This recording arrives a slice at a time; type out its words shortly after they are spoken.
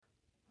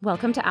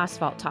Welcome to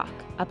Asphalt Talk,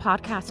 a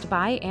podcast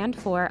by and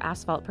for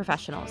asphalt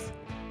professionals.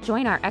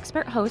 Join our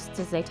expert hosts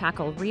as they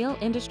tackle real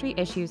industry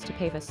issues to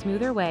pave a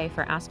smoother way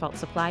for asphalt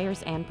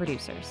suppliers and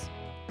producers.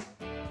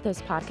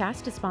 This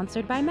podcast is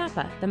sponsored by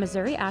MAPA, the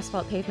Missouri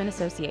Asphalt Pavement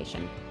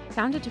Association.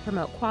 Founded to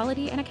promote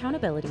quality and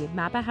accountability,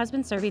 MAPA has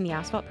been serving the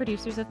asphalt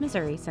producers of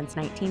Missouri since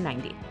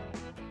 1990.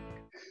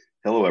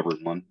 Hello,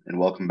 everyone, and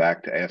welcome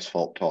back to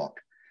Asphalt Talk.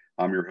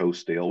 I'm your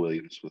host, Dale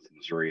Williams with the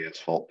Missouri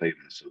Asphalt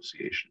Pavement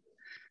Association.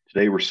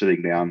 Today, we're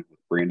sitting down with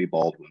Brandi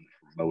Baldwin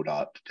from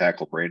MoDOT to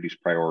tackle Brandi's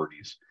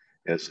priorities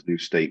as the new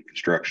state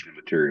construction and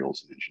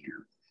materials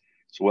engineer.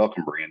 So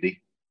welcome,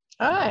 Brandi.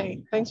 Hi,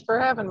 thanks for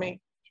having me.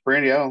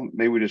 Brandi,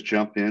 maybe we just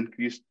jump in.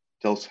 Can you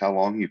tell us how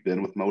long you've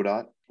been with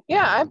MoDOT?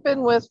 Yeah, I've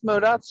been with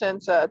MoDOT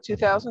since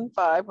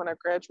 2005 when I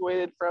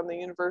graduated from the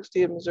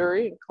University of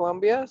Missouri in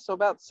Columbia, so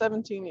about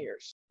 17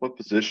 years. What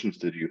positions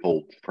did you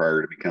hold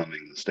prior to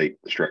becoming the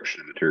state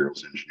construction and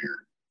materials engineer?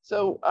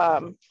 So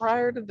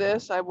prior to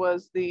this, I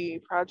was the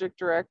project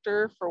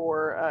director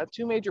for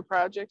two major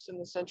projects in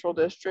the Central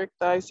District,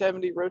 the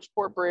I-70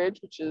 Roachport Bridge,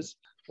 which is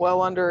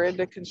well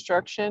into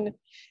construction,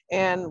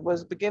 and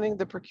was beginning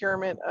the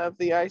procurement of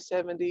the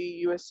I-70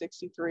 US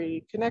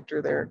 63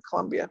 connector there in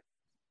Columbia.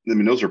 I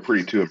mean, those are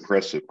two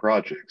impressive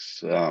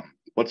projects.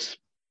 What's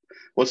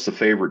the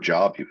favorite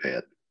job you've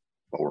had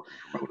while working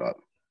for MoDOT?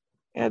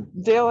 And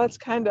Dale, that's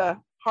kind of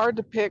hard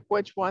to pick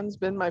which one's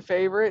been my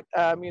favorite.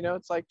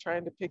 It's like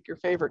trying to pick your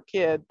favorite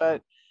kid,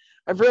 but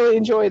I've really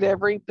enjoyed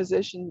every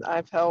position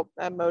I've held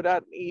at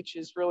MoDOT. Each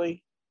has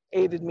really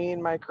aided me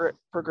in my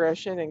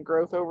progression and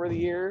growth over the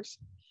years.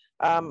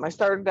 I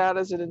started out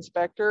as an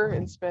inspector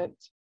and spent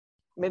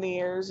many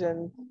years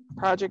in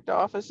project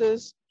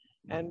offices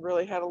and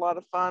really had a lot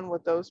of fun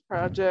with those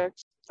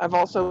projects. I've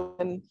also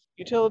been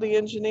utility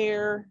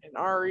engineer and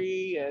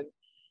RE and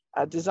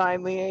a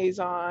design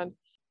liaison.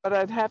 But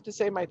I'd have to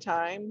say my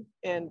time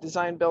in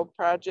design build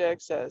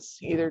projects as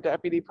either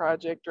deputy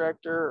project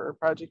director or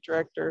project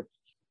director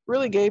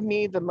really gave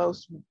me the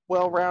most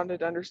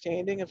well-rounded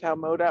understanding of how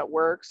MoDOT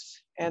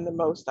works and the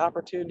most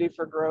opportunity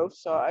for growth.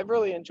 So I've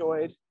really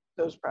enjoyed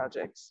those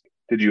projects.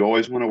 Did you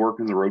always want to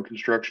work in the road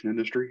construction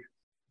industry?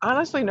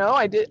 Honestly, no,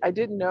 I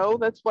didn't know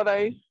that's what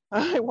I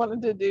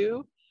wanted to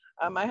do.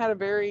 I had a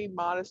very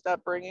modest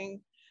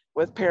upbringing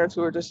with parents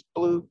who were just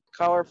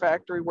blue-collar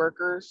factory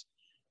workers.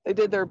 They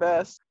did their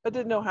best, but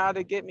didn't know how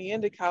to get me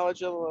into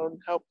college, let alone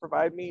help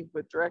provide me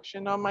with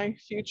direction on my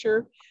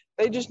future.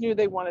 They just knew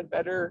they wanted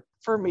better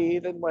for me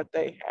than what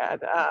they had.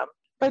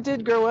 But I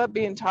did grow up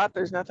being taught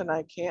there's nothing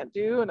I can't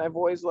do, and I've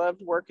always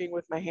loved working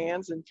with my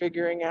hands and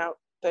figuring out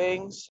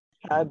things.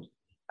 Had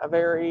a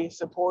very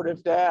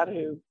supportive dad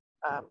who,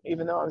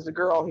 even though I was a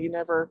girl, he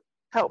never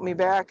helped me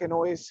back and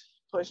always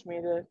pushed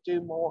me to do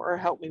more or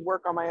help me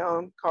work on my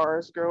own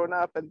cars growing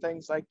up and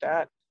things like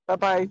that. But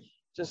by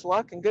just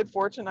luck and good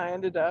fortune, I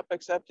ended up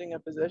accepting a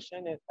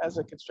position as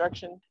a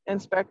construction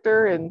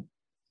inspector in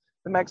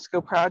the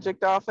Mexico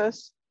project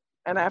office.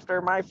 And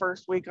after my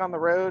first week on the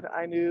road,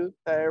 I knew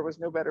there was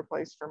no better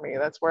place for me.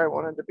 That's where I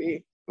wanted to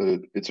be.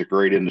 But it's a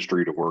great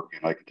industry to work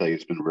in. I can tell you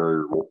it's been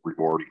very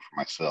rewarding for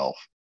myself.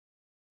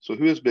 So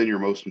who has been your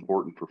most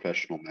important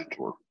professional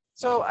mentor?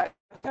 So I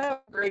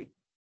have great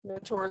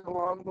mentors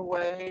along the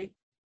way.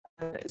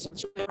 It's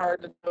really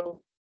hard to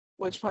know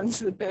which one's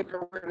the pick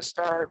or where to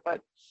start, but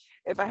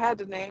if I had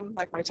to name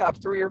like my top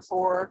 3 or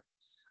 4,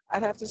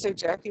 I'd have to say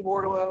Jackie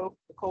Wardlow,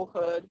 Nicole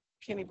Hood,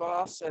 Kenny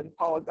Voss, and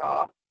Paula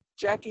Goff.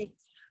 Jackie,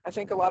 I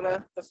think a lot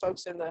of the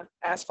folks in the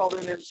asphalt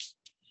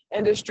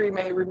industry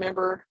may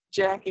remember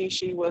Jackie.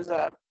 She was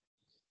a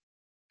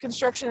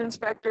construction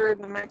inspector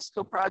in the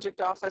Mexico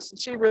project office,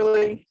 and she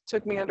really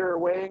took me under her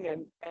wing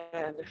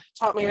and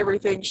taught me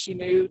everything she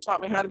knew, taught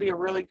me how to be a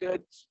really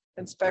good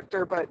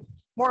inspector, but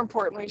more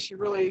importantly, she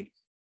really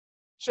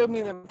showed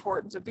me the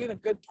importance of being a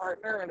good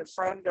partner and a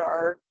friend to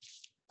our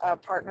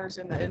partners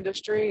in the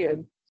industry,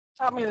 and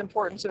taught me the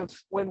importance of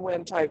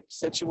win-win type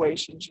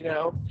situations.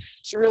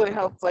 She really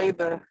helped lay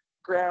the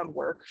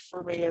groundwork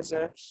for me as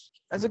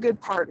a good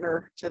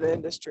partner to the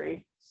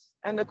industry.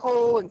 And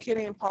Nicole and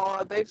Kenny and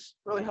Paula, they've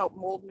really helped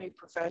mold me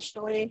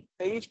professionally.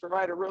 They each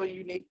provide a really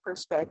unique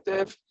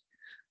perspective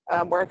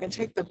where I can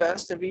take the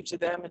best of each of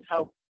them and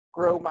help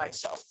grow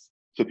myself.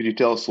 So could you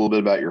tell us a little bit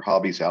about your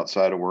hobbies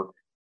outside of work?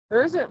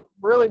 There isn't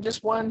really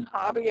just one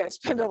hobby I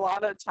spend a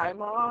lot of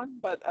time on,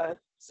 but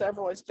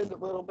several I spend a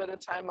little bit of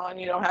time on.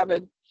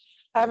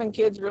 Having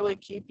kids really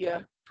keep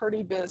you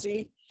pretty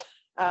busy.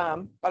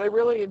 But I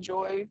really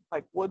enjoy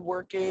like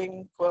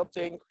woodworking,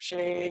 quilting,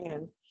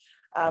 crocheting,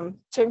 and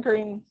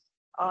tinkering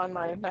on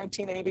my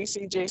 1980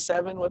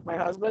 CJ7 with my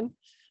husband.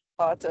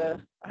 I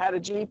had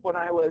a Jeep when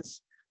I was,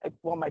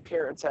 my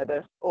parents had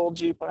an old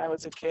Jeep when I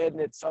was a kid,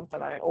 and it's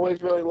something I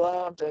always really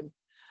loved. And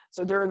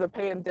so during the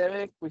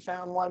pandemic, we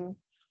found one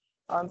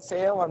on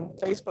sale on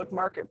Facebook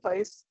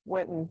Marketplace,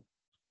 went and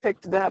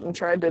picked it up and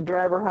tried to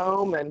drive her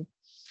home and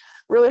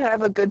really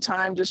have a good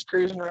time just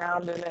cruising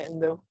around in it in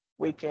the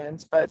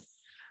weekends. But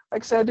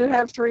like I said, I do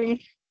have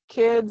 3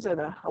 kids and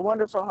a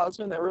wonderful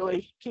husband that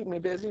really keep me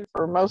busy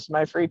for most of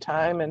my free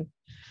time. And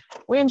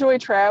we enjoy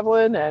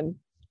traveling, and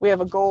we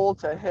have a goal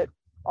to hit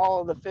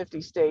all of the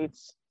 50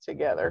 states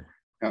together.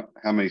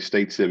 How many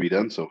states have you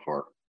done so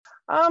far?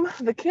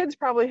 The kids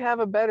probably have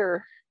a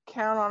better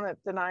count on it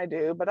than I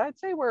do, but I'd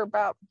say we're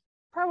about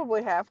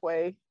probably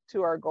halfway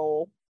to our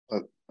goal.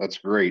 That's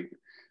great.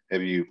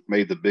 Have you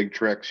made the big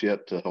treks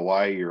yet to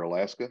Hawaii or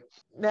Alaska?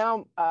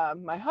 Now,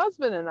 my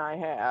husband and I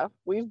have.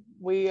 We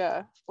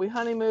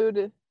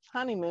honeymooned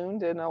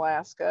in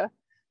Alaska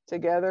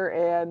together,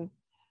 and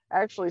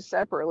actually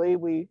separately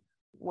we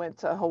went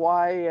to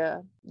Hawaii.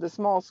 The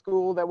small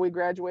school that we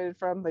graduated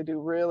from, they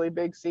do really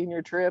big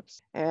senior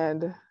trips,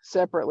 and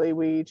separately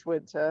we each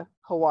went to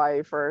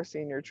Hawaii for our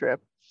senior trip.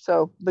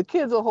 So the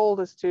kids will hold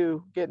us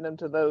to getting them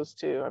to those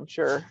two, I'm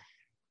sure.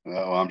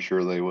 Oh, I'm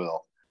sure they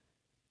will.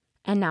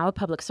 And now a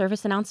public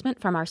service announcement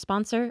from our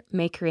sponsor,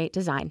 May Create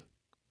Design.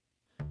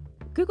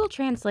 Google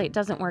Translate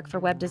doesn't work for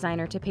web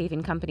designer to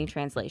paving company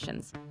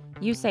translations.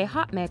 You say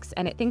hot mix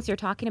and it thinks you're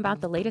talking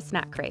about the latest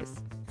snack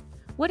craze.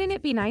 Wouldn't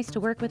it be nice to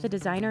work with a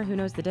designer who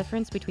knows the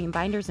difference between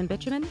binders and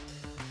bitumen?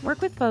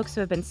 Work with folks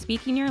who have been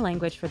speaking your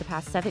language for the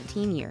past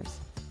 17 years.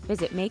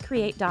 Visit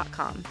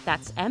maycreate.com.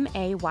 That's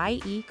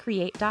MAYE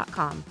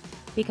create.com.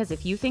 Because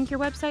if you think your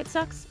website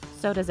sucks,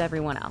 so does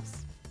everyone else.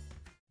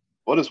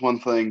 What is one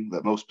thing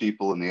that most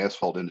people in the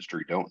asphalt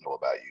industry don't know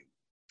about you?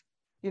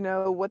 You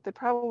know, what they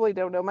probably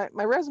don't know,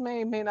 my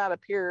resume may not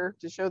appear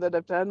to show that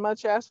I've done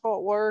much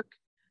asphalt work,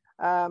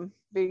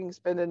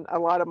 spending a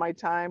lot of my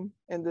time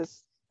in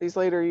these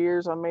later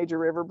years on major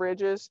river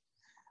bridges.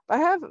 I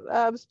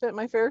have spent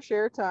my fair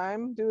share of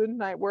time doing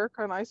night work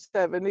on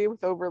I-70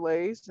 with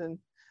overlays and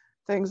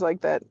things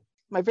like that.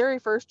 My very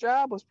first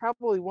job was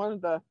probably one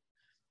of the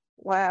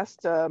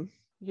last,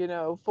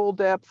 full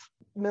depth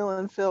mill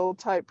and fill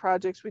type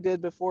projects we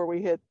did before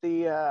we hit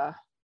the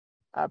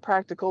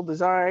practical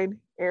design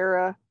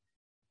era,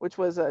 which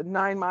was a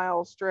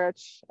 9-mile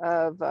stretch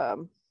of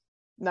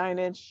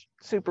 9-inch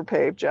super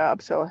paved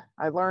job. So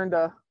I learned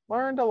a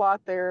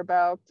lot there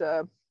about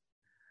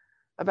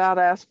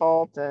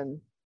asphalt and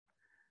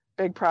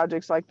big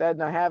projects like that,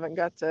 and I haven't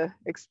got to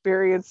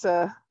experience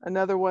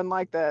another one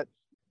like that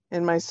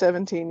in my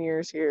 17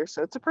 years here.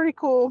 So it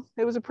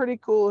was a pretty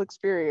cool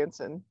experience,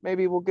 and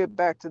maybe we'll get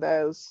back to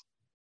those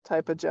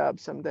type of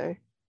jobs someday.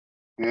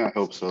 Yeah, I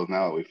hope so.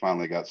 Now that we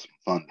finally got some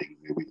funding,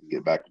 maybe we can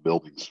get back to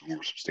building some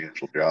more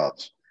substantial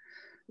jobs.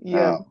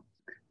 Yeah.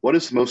 What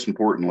is the most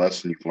important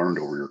lesson you've learned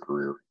over your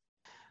career?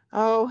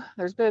 Oh,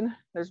 there's been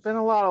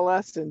a lot of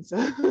lessons.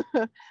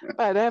 But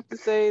I'd have to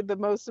say the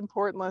most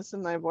important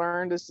lesson I've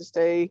learned is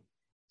to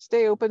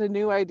stay open to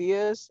new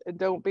ideas and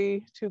don't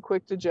be too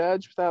quick to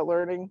judge without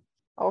learning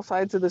all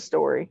sides of the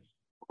story.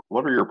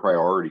 What are your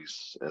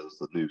priorities as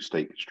the new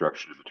state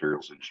construction and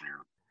materials engineer?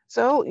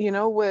 So,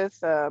 with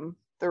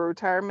the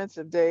retirements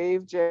of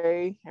Dave,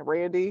 Jay, and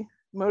Randy,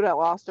 MoDOT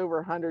lost over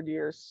 100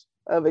 years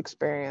of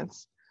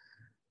experience.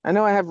 I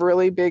know I have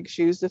really big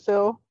shoes to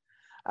fill,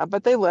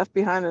 but they left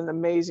behind an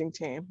amazing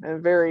team and a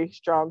very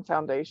strong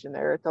foundation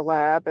there at the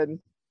lab and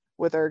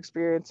with our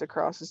experience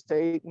across the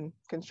state and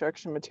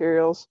construction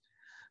materials.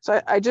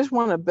 So I just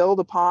want to build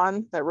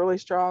upon that really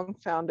strong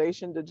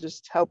foundation to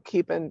just help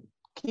keep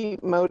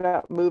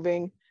MoDOT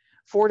moving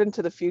forward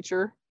into the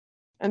future,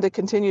 and to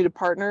continue to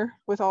partner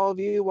with all of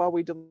you while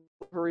we deliver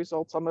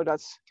results on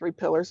MoDOT's 3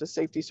 pillars of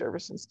safety,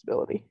 service, and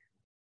stability.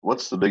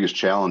 What's the biggest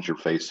challenge you're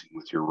facing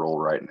with your role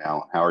right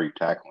now? How are you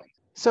tackling?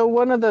 So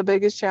one of the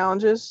biggest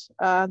challenges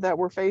that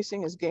we're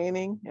facing is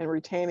gaining and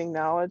retaining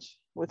knowledge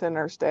within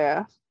our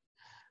staff.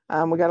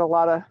 We got a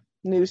lot of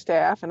new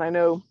staff, and I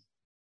know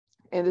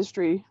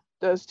industry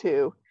does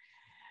too.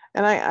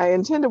 And I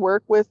intend to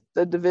work with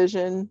the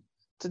division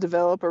to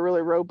develop a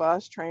really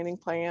robust training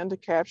plan to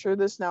capture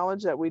this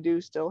knowledge that we do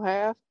still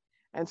have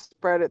and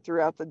spread it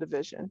throughout the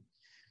division.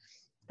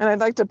 And I'd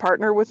like to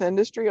partner with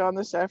industry on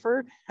this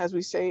effort as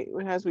we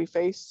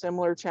face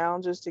similar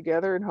challenges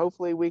together, and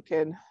hopefully we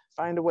can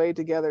find a way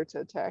together to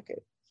attack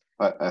it.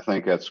 I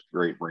think that's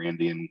great,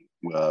 Brandi, and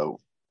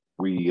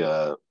we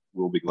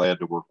will be glad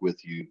to work with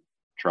you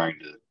trying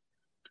to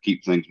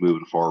keep things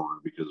moving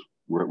forward, because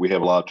we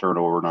have a lot of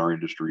turnover in our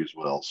industry as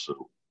well.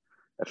 So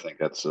I think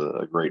that's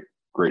a great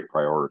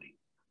priority.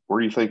 Where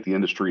do you think the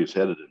industry is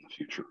headed in the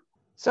future?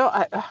 So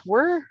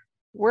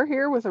we're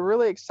here with a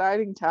really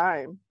exciting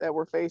time that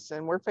we're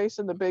facing. We're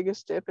facing the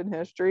biggest dip in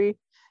history.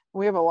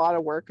 We have a lot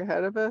of work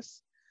ahead of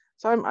us.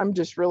 So I'm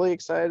just really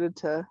excited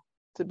to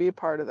be a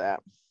part of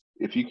that.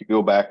 If you could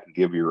go back and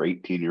give your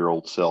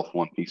 18-year-old self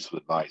one piece of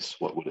advice,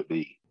 what would it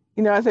be?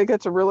 I think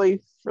that's a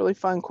really, really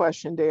fun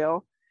question,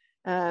 Dale.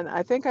 And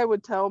I think I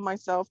would tell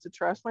myself to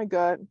trust my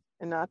gut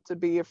and not to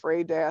be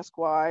afraid to ask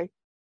why,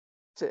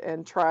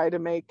 and try to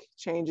make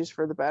changes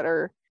for the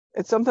better.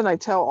 It's something I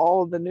tell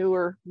all of the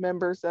newer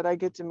members that I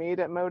get to meet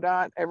at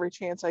MoDOT every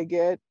chance I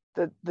get.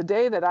 The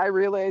day that I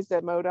realized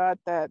at MoDOT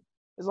that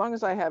as long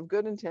as I have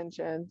good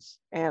intentions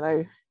and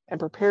I am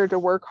prepared to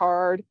work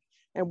hard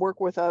and work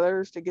with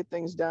others to get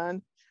things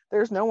done,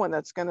 there's no one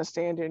that's going to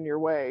stand in your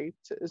way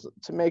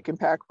to make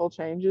impactful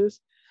changes.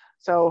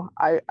 So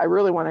I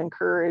really want to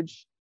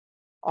encourage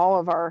all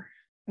of our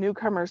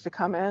newcomers to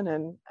come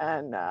in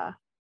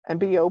and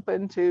be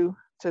open to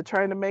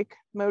trying to make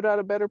MoDOT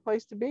a better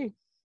place to be.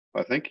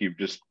 I think you've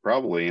just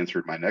probably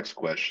answered my next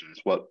question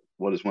is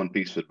what is one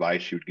piece of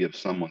advice you would give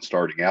someone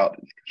starting out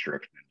in the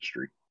construction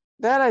industry?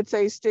 That I'd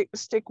say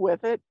stick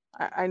with it.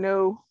 I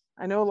know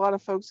a lot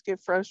of folks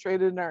get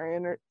frustrated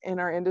in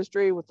our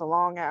industry with the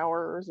long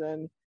hours,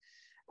 and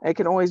it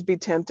can always be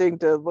tempting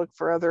to look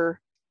for other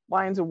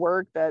lines of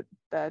work that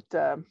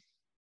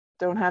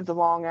don't have the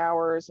long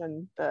hours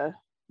and the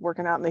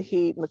working out in the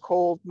heat and the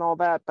cold and all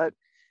that. But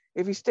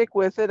if you stick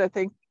with it, I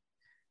think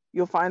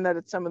you'll find that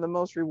it's some of the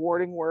most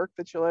rewarding work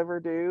that you'll ever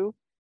do.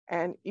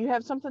 And you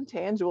have something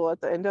tangible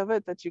at the end of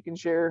it that you can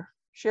share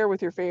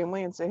with your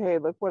family and say, hey,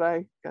 look what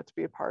I got to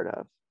be a part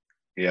of.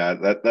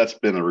 Yeah, that's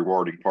been a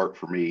rewarding part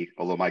for me,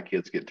 although my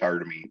kids get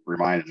tired of me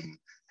reminding them,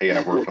 hey,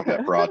 I worked on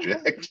that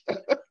project.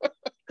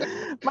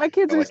 My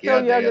kids are like,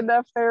 still yeah, young Dad.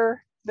 enough,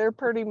 they're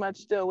pretty much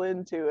still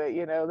into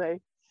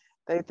it.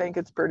 They think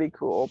it's pretty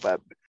cool.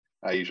 But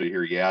I usually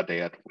hear, yeah,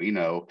 Dad, we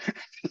know.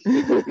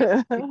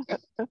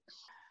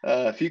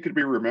 If you could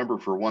be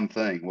remembered for one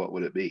thing, what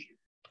would it be?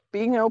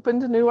 Being open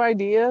to new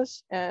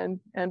ideas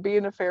and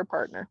being a fair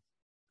partner.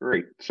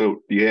 Great.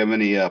 So do you have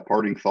any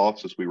parting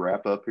thoughts as we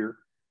wrap up here?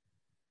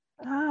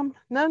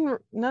 None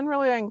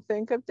really I can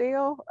think of,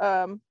 Dale.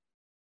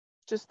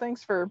 Just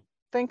thanks for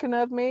thinking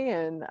of me,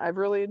 and I've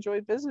really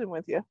enjoyed visiting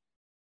with you.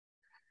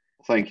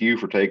 Thank you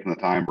for taking the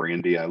time,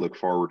 Brandi. I look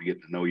forward to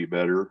getting to know you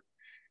better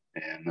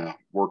and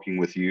working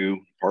with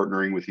you,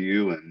 partnering with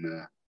you,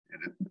 and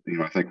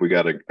I think we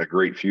got a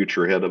great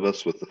future ahead of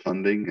us with the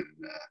funding,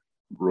 and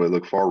really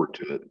look forward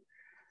to it.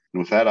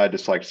 And with that, I'd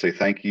just like to say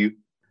thank you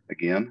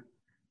again.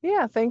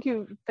 Yeah, thank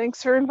you.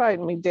 Thanks for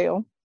inviting me,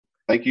 Dale.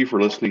 Thank you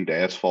for listening to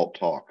Asphalt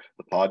Talk,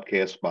 the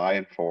podcast by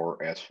and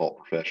for asphalt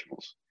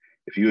professionals.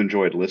 If you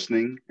enjoyed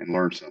listening and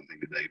learned something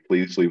today,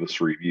 please leave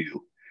us a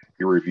review.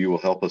 Your review will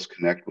help us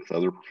connect with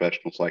other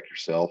professionals like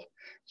yourself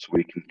so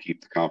we can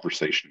keep the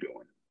conversation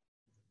going.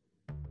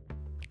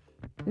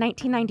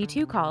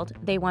 1992 called,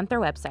 they want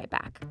their website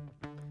back.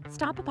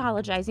 Stop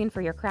apologizing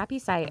for your crappy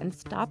site and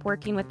stop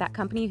working with that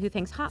company who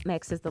thinks hot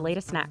mix is the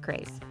latest snack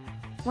craze.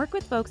 Work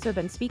with folks who have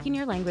been speaking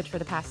your language for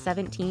the past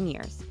 17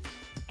 years.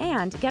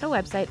 And get a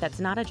website that's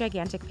not a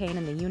gigantic pain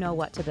in the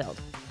you-know-what to build.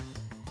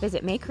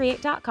 Visit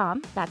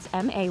mayecreate.com, that's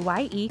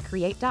M-A-Y-E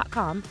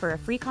create.com for a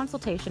free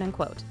consultation and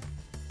quote.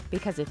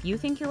 Because if you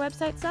think your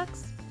website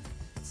sucks,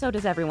 so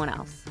does everyone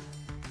else.